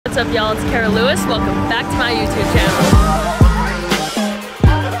What's up, y'all? It's Karaxlewis. Welcome back to my YouTube channel.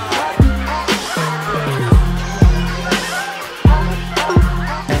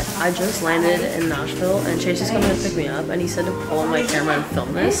 I just landed in Nashville and Chase is coming to pick me up and he said to pull on my camera and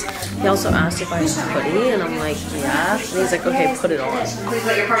film this. He also asked if I had a hoodie and I'm like, yeah. And he's like, okay, put it on. Please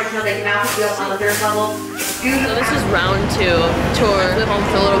let your partner know they can now be on the third level. So this is round 2 tour. Went home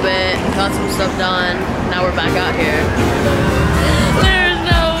for a little bit, got some stuff done. Now we're back out here. There's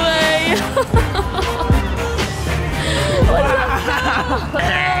no way.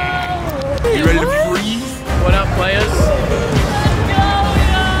 You ready to freeze? What up, players?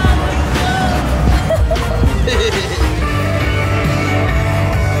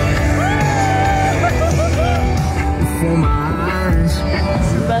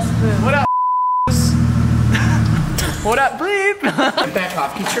 What up? What up, breathe? Back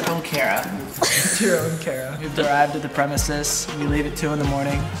off, get your own Kara. Get your own Kara. We've arrived at the premises. We leave at 2 in the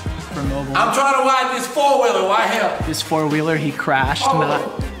morning for mobile. I'm trying to ride this 4-wheeler, why help? This 4-wheeler he crashed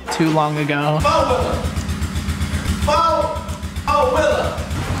not too long ago. 4-wheeler. 4-wheeler.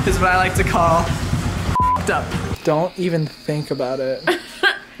 This is what I like to call up. Don't even think about it.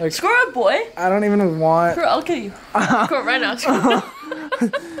 Like, Score up, boy. I don't even want. Score, I'll kill you. Score right now. Score.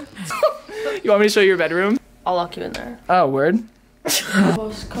 You want me to show you your bedroom? I'll lock you in there. Oh, word.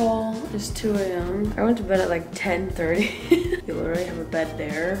 Post call is 2 a.m. I went to bed at like 10:30. You literally have a bed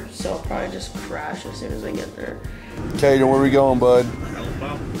there, so I'll probably just crash as soon as I get there. Caden, where we going, bud?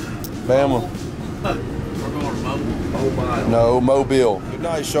 Bama. We're going to Mobile. No, Mobile. Good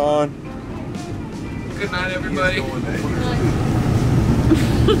night, Sean. Good night, everybody.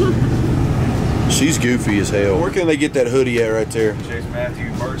 She's goofy as hell. Where can they get that hoodie at right there?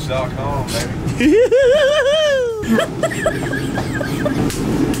 ChaseMatthewsMerch.com, baby.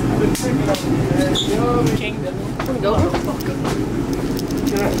 Kingdom. Go. Are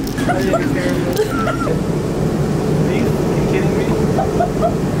you kidding me?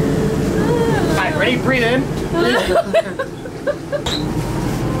 Alright, ready? Breathe in.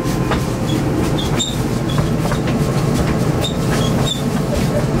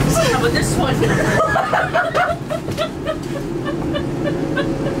 How about this one?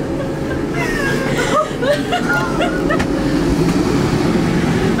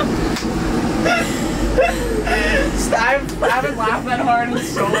 I haven't laughed that hard in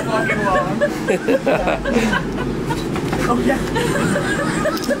so fucking long. Oh yeah.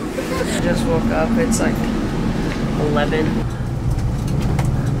 I just woke up. It's like 11.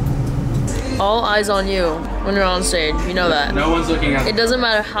 All eyes on you when you're on stage. You know that. No one's looking at It doesn't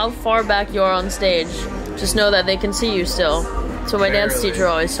matter how far back you are on stage. Just know that they can see you still. That's what my dance teacher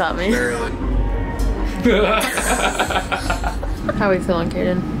always taught me. How are we feeling,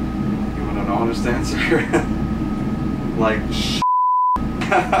 Caden? You want an honest answer? Like,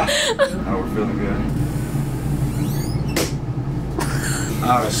 oh, we're feeling good. I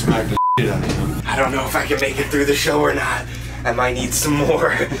would smack the shit out of him. I don't know if I can make it through the show or not. I might need some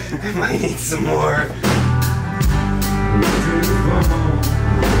more. I might need some more.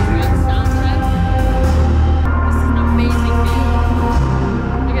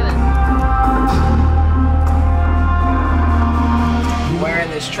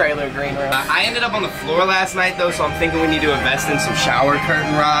 Trailer green room. I ended up on the floor last night though, so I'm thinking we need to invest in some shower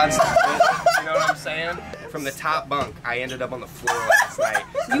curtain rods. You know what I'm saying? From the top bunk, I ended up on the floor last night.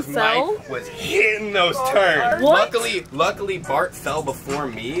 You fell? Mike was hitting those turns. What? Luckily Bart fell before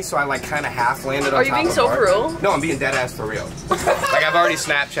me, so I like kind of half landed on top of Bart. Are you being so cruel? No, I'm being dead ass for real. Like I've already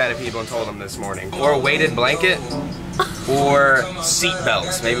Snapchatted people and told them this morning. Or a weighted blanket, or seat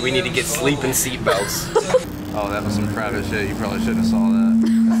belts. Maybe we need to get sleeping seat belts. Oh, that was some private shit. You probably shouldn't have saw that.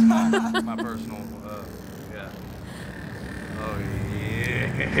 That's my personal, yeah. Oh,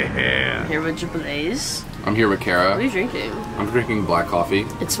 yeah. Here with Blaze. I'm here with Kara. What are you drinking? I'm drinking black coffee.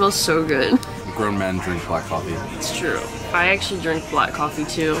 It smells so good. Grown men drink black coffee. It's true. I actually drink black coffee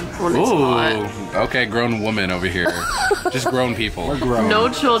too when it's hot. Okay, grown woman over here. Just grown people. We're grown. No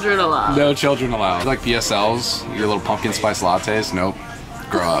children allowed. No children allowed. You like PSLs? Your little pumpkin spice lattes? Nope.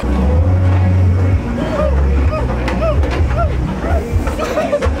 Grow up.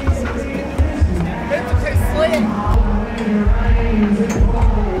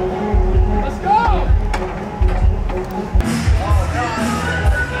 Let's go!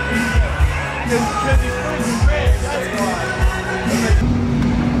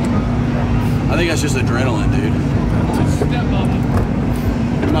 I think that's just adrenaline, dude.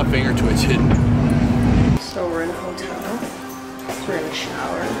 My finger twitching. So we're in a hotel. We're in a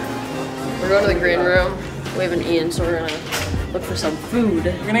shower. We're going to the green room. We haven't eaten, so we're gonna look for some food.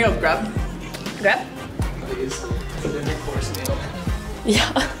 We're gonna go grab. Grab? Please. It's a dinner course meal.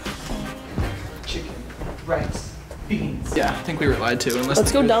 Yeah. rice, beans. Yeah, I think we were lied to. Unless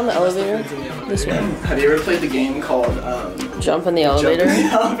Let's go down the elevator this way. Have you ever played the game called Jump in the elevator? Jump in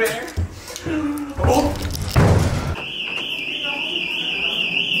the elevator? Oh.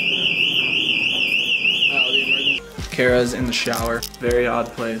 Kara's in the shower. Very odd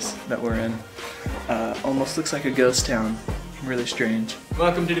place that we're in. Almost looks like a ghost town. Really strange.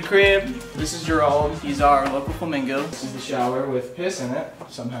 Welcome to the crib. This is Gerald. He's our local flamingo. This is the shower with piss in it,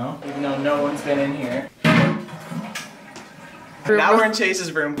 somehow. Even though no one's been in here. Now we're in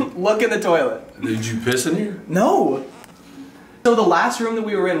Chase's room. Look in the toilet. Did you piss in here? No! So the last room that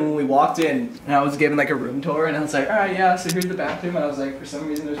we were in when we walked in, and I was given like a room tour, and I was like, alright, yeah, so here's the bathroom, and I was like, for some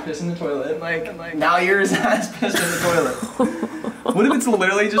reason there's piss in the toilet, and like now yours has piss in the toilet. What if it's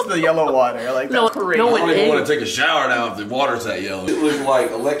literally just the yellow water? Like, that's crazy. No, I don't even want to take a shower now if the water's that yellow. It looks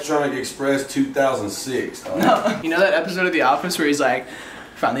like Electronic Express 2006. No. You know that episode of The Office where he's like,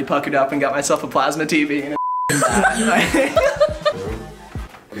 finally puckered up and got myself a plasma TV and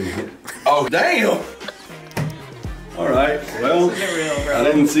Oh, damn! Alright, well, This isn't real, bro. I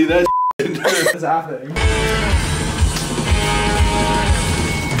didn't see that. What's happening?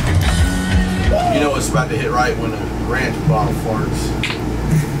 You know it's about to hit right when a ranch bottle farts.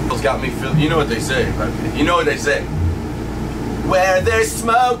 It's got me feeling. You know what they say, right? You know what they say. Where there's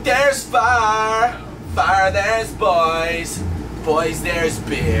smoke, there's fire. Fire, there's boys. Boys, there's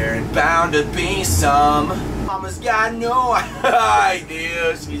beer. And bound to be some. Mama's got no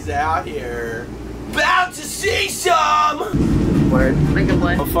idea she's out here. Bound to see some. Word. Make a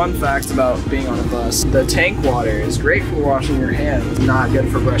play. A fun fact about being on a bus. The tank water is great for washing your hands, not good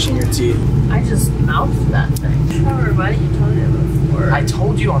for brushing your teeth. I just mouthed that thing. Trevor, why didn't you tell me that before? I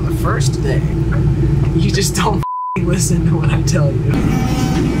told you on the first day. You just don't listen to what I tell you.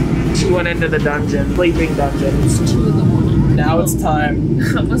 She went into the dungeon, sleeping dungeon. It's 2 in the morning. Now it's time.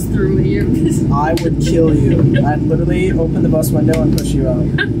 I was through here. I would kill you. I'd literally open the bus window and push you out.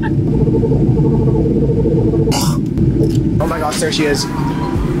 Oh my gosh, there she is.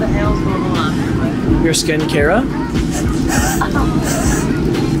 What the hell's going on? Your skin, Kara?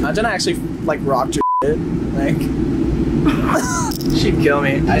 Imagine I actually like rocked your shit. Like, she'd kill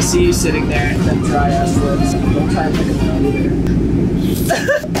me. I see you sitting there in them dry ass lips. Don't try and pick it out either.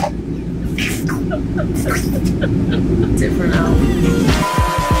 Different out.